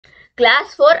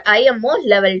Class for IMO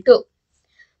Level 2.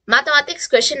 Mathematics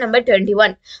question number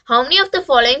 21. How many of the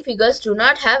following figures do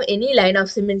not have any line of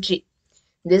symmetry?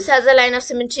 This has a line of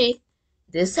symmetry.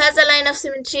 This has a line of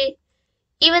symmetry.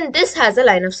 Even this has a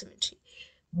line of symmetry.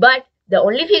 But the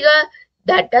only figure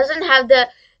that doesn't have the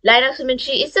line of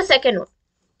symmetry is the second one.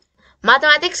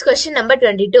 Mathematics question number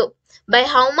 22. By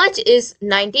how much is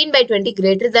 19 by 20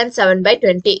 greater than 7 by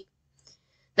 20?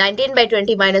 19 by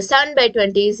 20 minus 7 by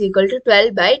 20 is equal to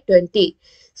 12 by 20.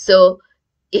 So,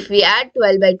 if we add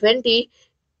 12 by 20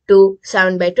 to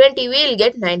 7 by 20, we will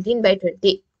get 19 by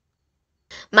 20.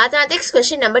 Mathematics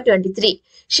question number 23.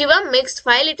 Shivam mixed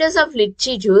 5 liters of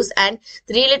lychee juice and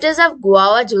 3 liters of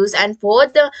guava juice and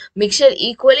poured the mixture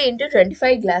equally into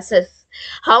 25 glasses.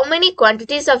 How many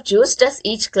quantities of juice does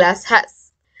each glass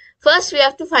has? First, we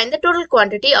have to find the total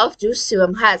quantity of juice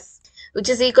Shivam has, which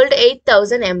is equal to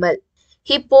 8000 ml.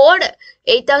 He poured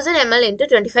 8000 ml into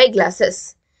 25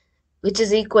 glasses, which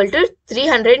is equal to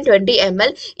 320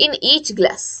 ml in each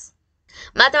glass.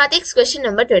 Mathematics question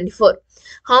number 24.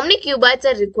 How many cuboids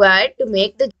are required to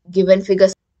make the given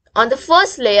figures? On the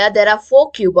first layer, there are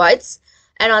 4 cuboids,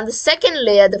 and on the second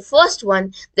layer, the first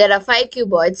one, there are 5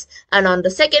 cuboids, and on the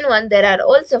second one, there are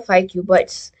also 5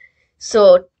 cuboids.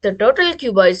 So, the total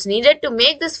cuboids needed to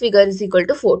make this figure is equal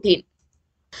to 14.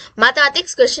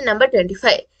 Mathematics question number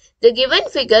 25. The given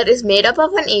figure is made up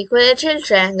of an equilateral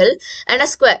triangle and a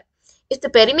square. If the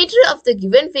perimeter of the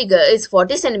given figure is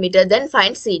 40 cm, then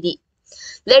find CD.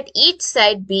 Let each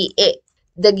side be A.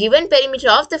 The given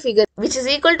perimeter of the figure, which is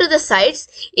equal to the sides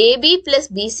AB plus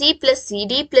BC plus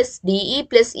CD plus DE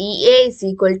plus EA, is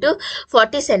equal to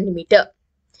 40 cm.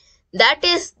 That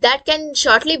can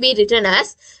shortly be written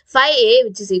as 5A,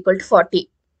 which is equal to 40.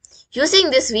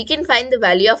 Using this, we can find the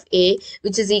value of A,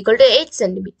 which is equal to 8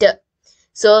 cm.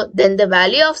 So, then the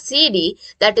value of CD,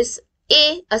 that is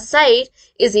A, a side,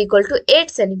 is equal to 8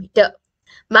 cm.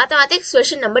 Mathematics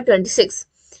question number 26.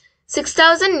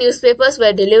 6,000 newspapers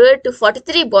were delivered to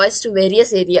 43 boys to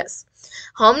various areas.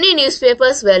 How many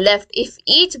newspapers were left if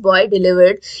each boy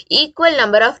delivered equal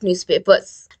number of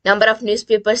newspapers? Number of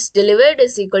newspapers delivered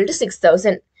is equal to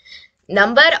 6,000.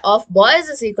 Number of boys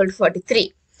is equal to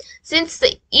 43. Since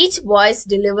each boys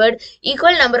delivered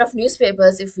equal number of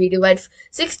newspapers, if we divide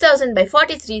 6,000 by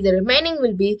 43, the remaining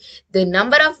will be the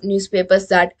number of newspapers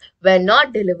that were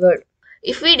not delivered.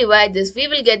 If we divide this, we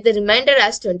will get the remainder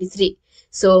as 23.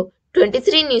 So,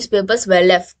 23 newspapers were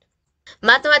left.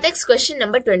 Mathematics question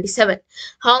number 27.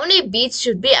 How many beads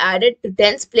should be added to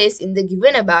tens place in the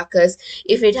given abacus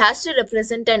if it has to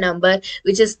represent a number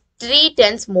which is 3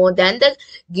 tenths more than the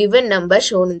given number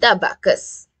shown in the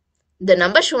abacus? The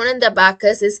number shown in the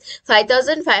abacus is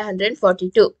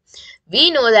 5542.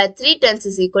 We know that 3 tenths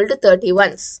is equal to 30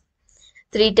 ones.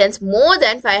 3 tenths more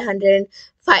than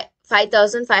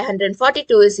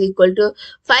 5542 is equal to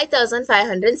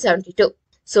 5572.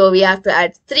 So, we have to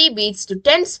add 3 beads to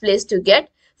tens place to get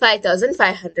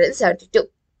 5572.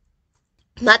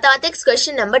 Mathematics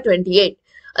question number 28.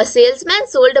 A salesman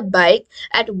sold a bike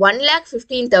at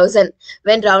 1,15,000.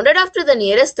 When rounded off to the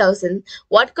nearest thousand,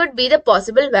 what could be the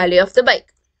possible value of the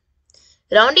bike?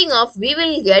 Rounding off, we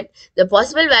will get the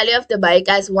possible value of the bike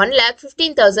as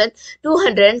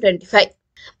 1,15,225.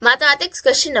 Mathematics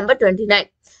question number 29.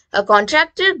 A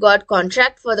contractor got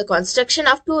contract for the construction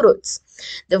of 2 roads.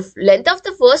 The length of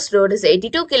the first road is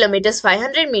 82 kilometers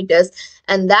 500 meters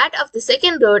and that of the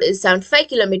second road is 75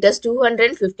 kilometers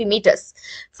 250 meters.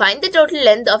 Find the total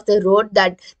length of the road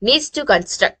that needs to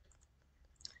construct.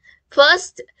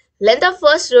 First, length of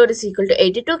first road is equal to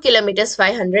 82 kilometers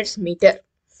 500 meters.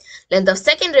 Length of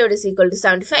second road is equal to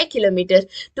 75 kilometers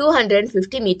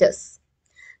 250 meters.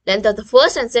 Length of the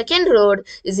first and second road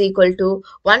is equal to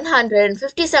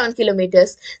 157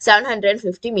 kilometers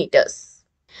 750 meters.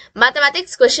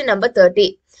 Mathematics question number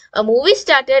 30. A movie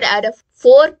started at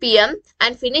 4 p.m.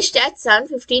 and finished at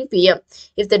 7:15 p.m.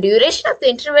 If the duration of the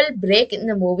interval break in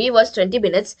the movie was 20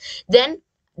 minutes, then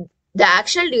the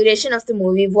actual duration of the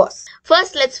movie was.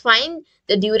 First, let's find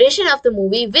the duration of the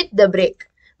movie with the break,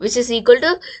 which is equal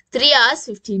to 3 hours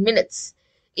 15 minutes.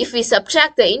 If we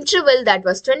subtract the interval that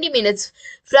was 20 minutes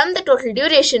from the total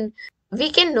duration, we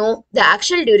can know the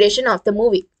actual duration of the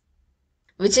movie,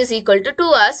 which is equal to 2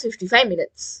 hours 55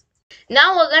 minutes.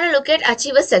 Now we're going to look at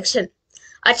Achiever section.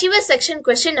 Achiever section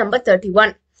question number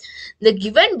 31. The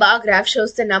given bar graph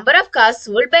shows the number of cars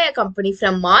sold by a company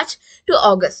from March to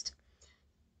August.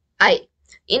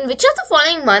 In which of the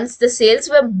following months the sales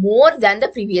were more than the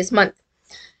previous month?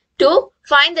 2.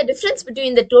 Find the difference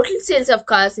between the total sales of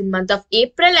cars in month of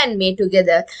April and May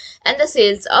together and the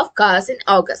sales of cars in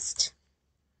August.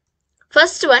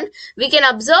 First one, we can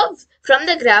observe from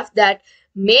the graph that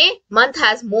May month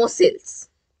has more sales.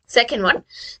 Second one,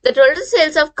 the total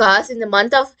sales of cars in the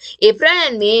month of April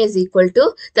and May is equal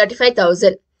to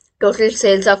 35,000. Total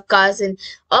sales of cars in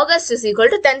August is equal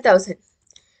to 10,000.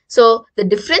 So the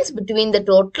difference between the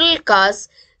total cars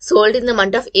sold in the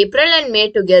month of April and May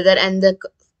together and the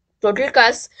total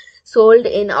cars sold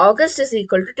in August is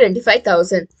equal to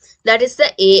 25,000. That is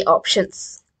the A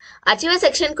options. Achiever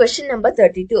section question number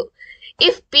 32.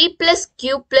 If P plus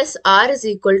Q plus R is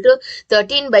equal to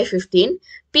 13 by 15,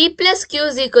 P plus Q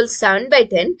is equal to 7 by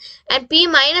 10 and P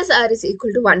minus R is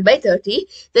equal to 1 by 30,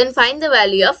 then find the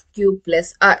value of Q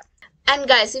plus R. And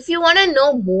guys, if you want to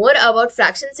know more about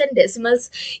fractions and decimals,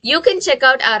 you can check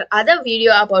out our other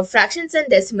video about fractions and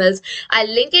decimals.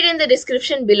 I'll link it in the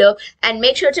description below and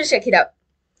make sure to check it out.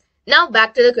 Now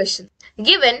back to the question.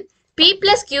 Given P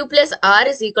plus Q plus R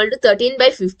is equal to 13 by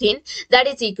 15, that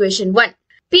is equation 1.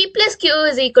 P plus Q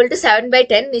is equal to 7 by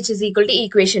 10, which is equal to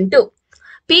equation 2.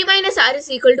 P minus R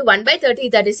is equal to 1 by 30,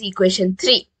 that is equation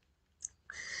 3.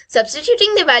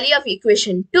 Substituting the value of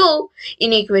equation 2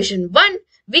 in equation 1,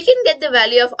 we can get the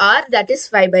value of R, that is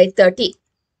 5 by 30.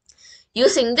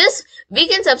 Using this, we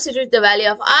can substitute the value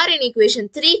of R in equation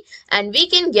 3 and we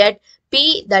can get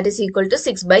P, that is equal to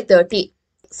 6 by 30.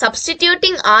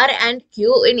 Substituting R and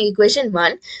Q in equation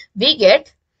 1, we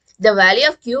get the value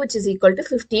of Q, which is equal to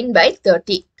 15 by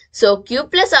 30. So Q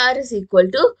plus R is equal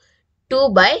to 2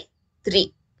 by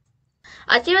 3.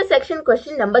 Achiever section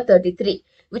question number 33.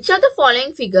 Which of the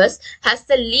following figures has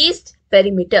the least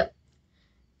perimeter?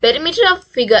 Perimeter of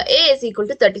figure A is equal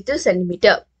to 32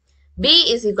 cm. B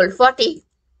is equal to 40.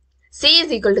 C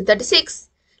is equal to 36.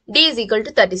 D is equal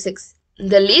to 36.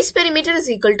 The least perimeter is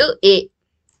equal to A.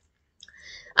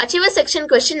 Achiever section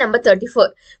question number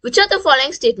 34. Which of the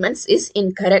following statements is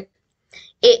incorrect?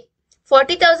 A.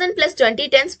 40,000 plus 20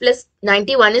 tens plus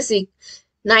 91 is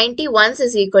 91s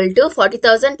is equal to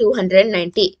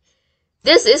 40,290.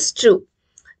 This is true.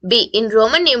 B. In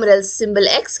Roman numerals, symbol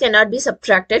X cannot be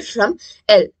subtracted from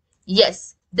L.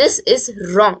 Yes, this is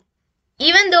wrong.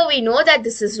 Even though we know that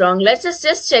this is wrong, let's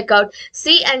just check out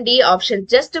C and D options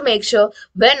just to make sure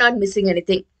we're not missing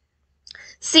anything.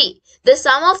 C. The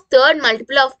sum of third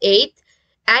multiple of 8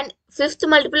 and fifth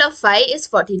multiple of 5 is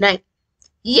 49.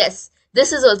 Yes,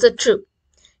 this is also true.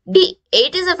 D.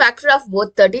 8 is a factor of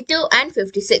both 32 and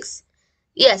 56.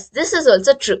 Yes, this is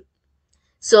also true.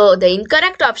 So the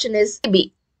incorrect option is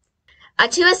B.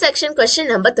 Achiever section question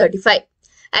number 35.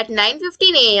 At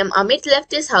 9:15 a.m., Amit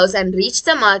left his house and reached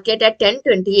the market at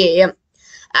 10:20 a.m.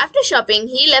 After shopping,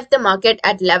 he left the market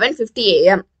at 11:50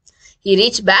 a.m. He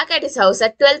reached back at his house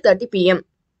at 12:30 p.m.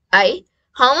 I.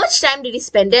 How much time did he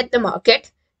spend at the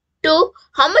market? 2.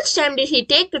 How much time did he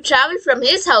take to travel from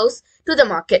his house to the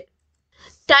market?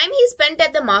 Time he spent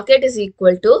at the market is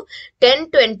equal to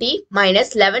 10:20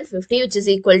 minus 11:50, which is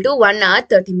equal to 1 hour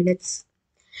 30 minutes.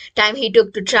 Time he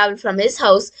took to travel from his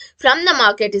house from the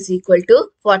market is equal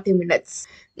to 40 minutes.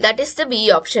 That is the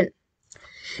B option.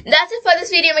 That's it for this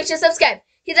video. Make sure to subscribe,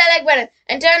 hit that like button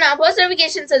and turn on post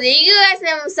notifications so that you guys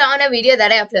never miss out on a video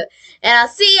that I upload. And I'll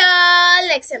see y'all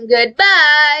next time.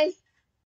 Goodbye.